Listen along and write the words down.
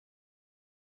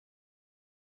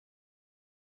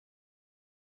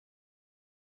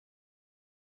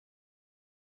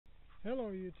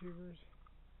Hello YouTubers.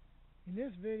 In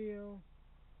this video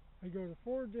I go to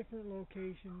 4 different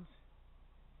locations,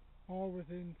 all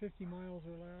within 50 miles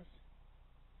or less,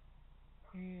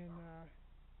 and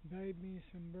bag me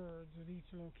some birds at each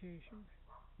location.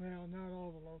 Well, not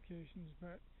all the locations,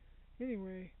 but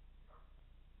anyway,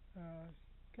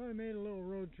 kind of made a little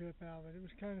road trip out of it. It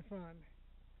was kind of fun.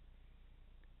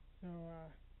 So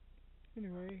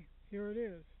anyway, here it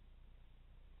is.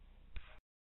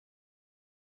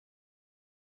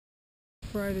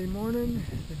 Friday morning,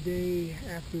 the day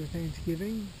after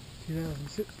Thanksgiving,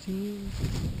 2016,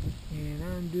 and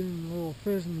I'm doing a little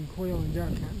pheasant, quail, and duck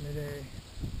hunting today.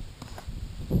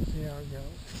 Let's see how it goes.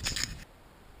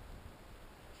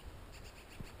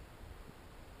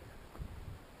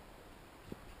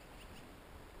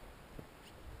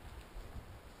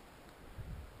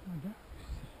 My ducks.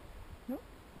 Nope.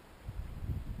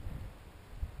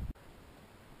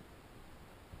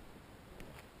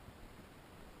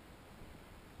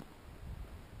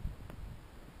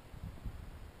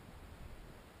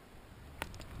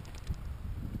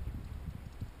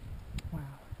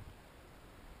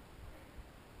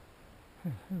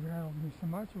 It rattled me so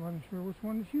much I wasn't sure which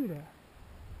one to shoot at.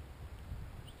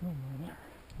 Still more there.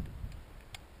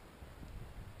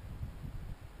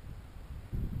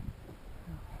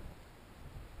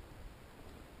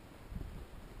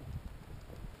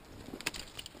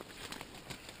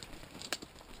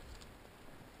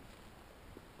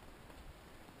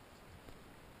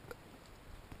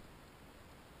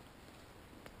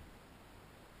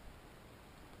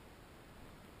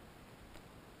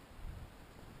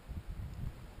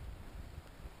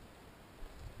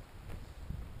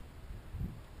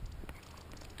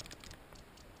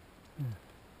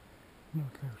 No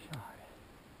clear shot.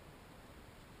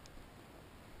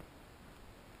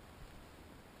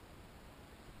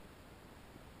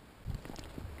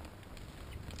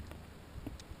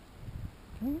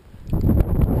 Okay.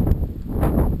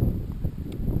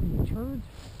 Any turds?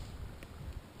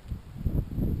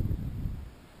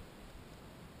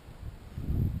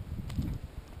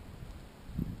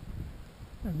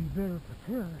 I'd be better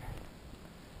prepared.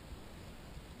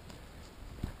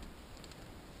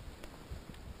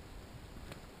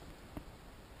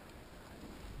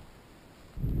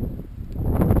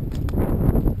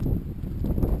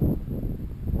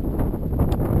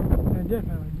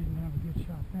 Definitely didn't have a good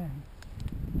shot then.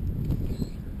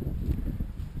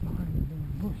 Behind the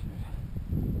damn bushes.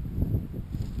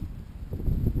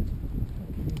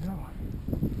 Okay, go.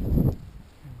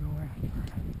 And go after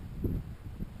it.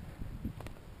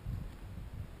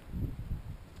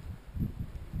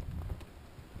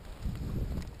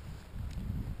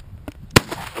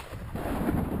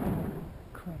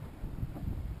 Crap.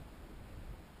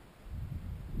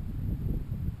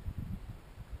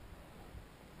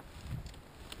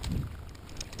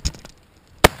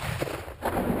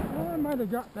 I might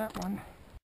have got that one.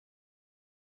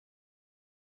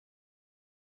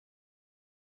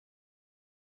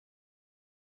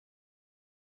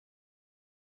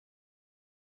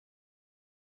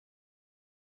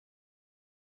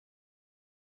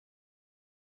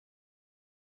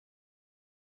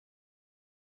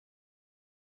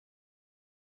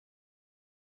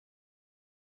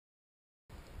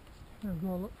 I'll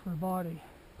go look for a body.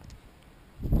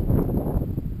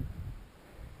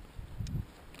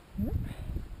 Yep.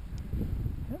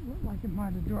 That looked like it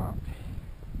might have dropped.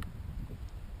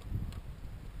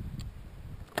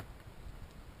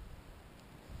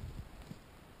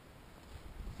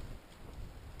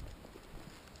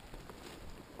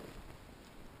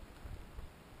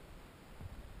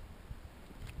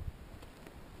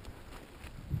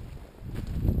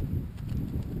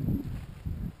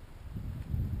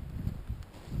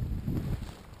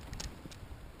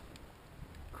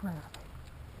 Crap.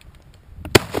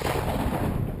 I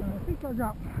think I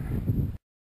got one.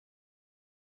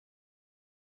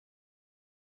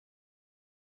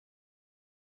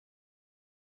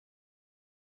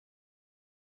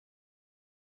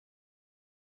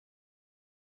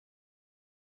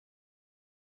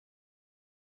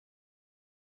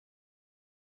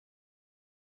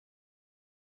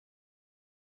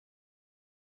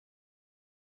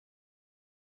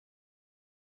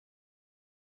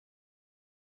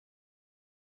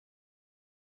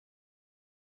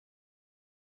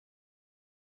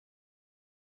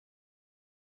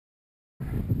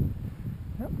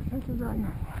 Yep, I think I got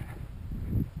another one.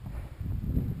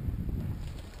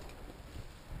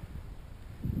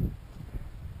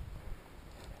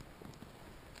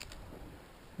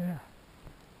 Yeah,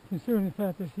 considering the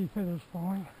fact that I see feathers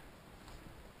falling.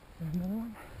 There's another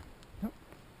one. Yep.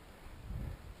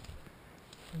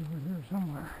 Over here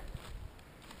somewhere.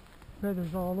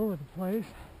 Feathers all over the place.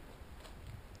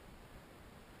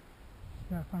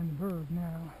 Gotta find the bird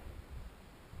now.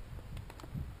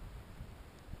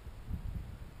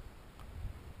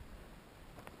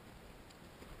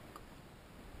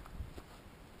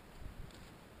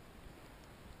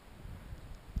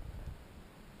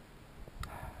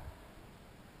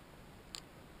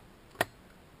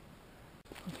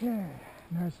 Okay,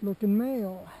 nice looking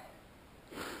male.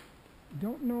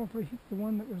 Don't know if I hit the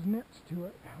one that was next to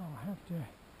it.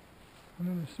 I'm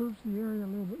going to search the area a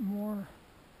little bit more,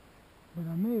 but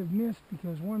I may have missed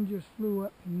because one just flew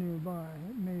up from nearby.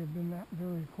 It may have been that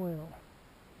very quail,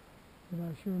 but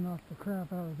I sure knocked the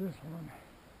crap out of this one.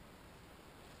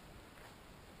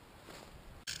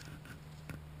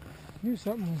 Knew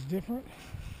something was different.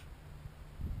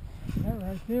 That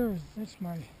right there, that's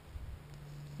my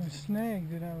snag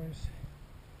that I was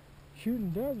shooting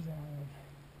doves out of.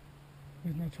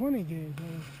 With my 20 gauge, I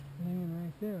was laying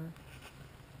right there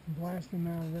and blasting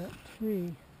them out of that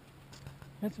tree.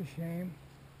 That's a shame.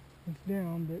 It's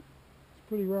down, but it's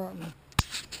pretty rotten.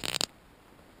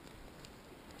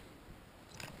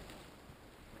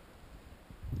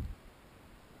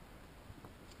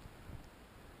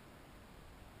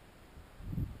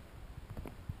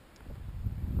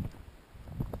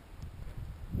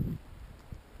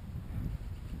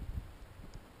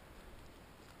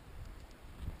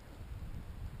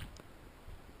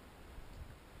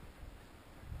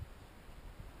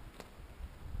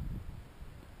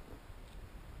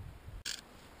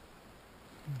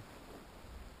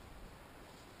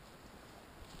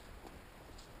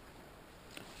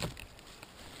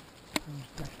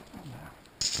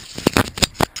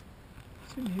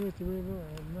 Sitting here at the river,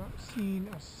 I have not seen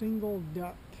a single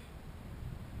duck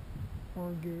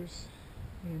or goose,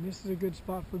 and this is a good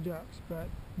spot for ducks, but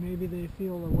maybe they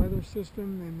feel the weather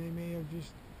system and they may have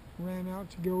just ran out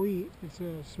to go eat. It's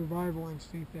a survival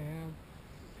instinct they have.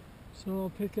 So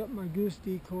I'll pick up my goose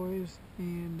decoys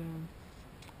and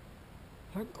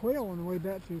hunt quail on the way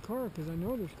back to the car, because I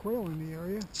know there's quail in the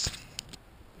area.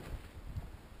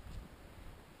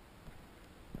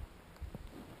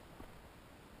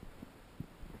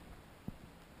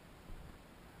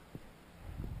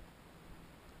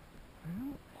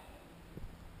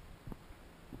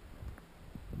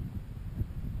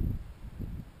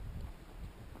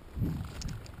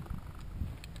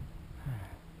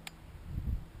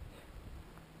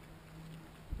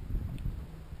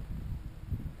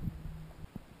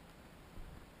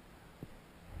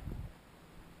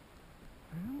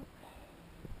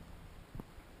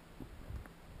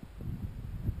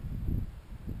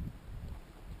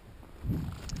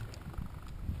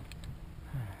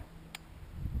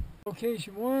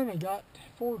 Location 1, I got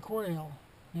 4 quail.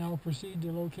 Now I'll proceed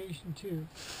to location 2.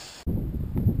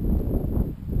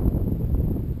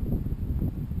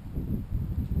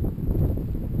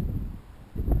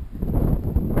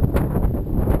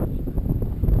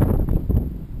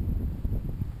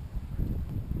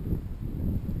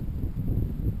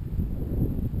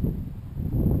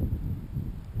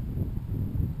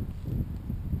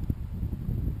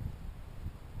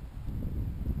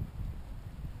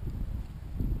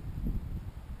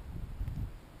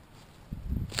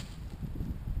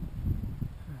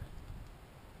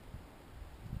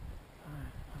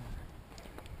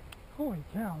 Holy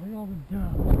cow, look at all the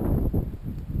doves.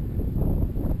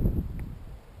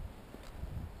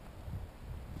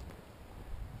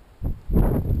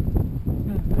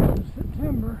 This is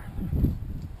September.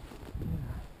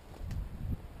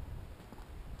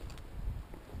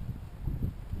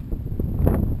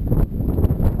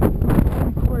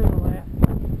 Quail at.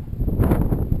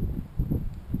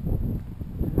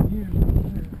 Usually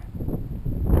there.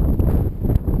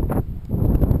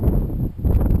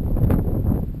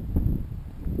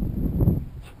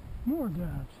 More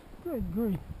doves. Good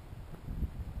grief.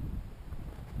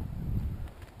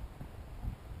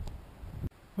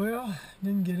 Well,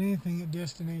 didn't get anything at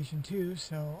destination 2,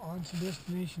 so on to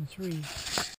destination 3.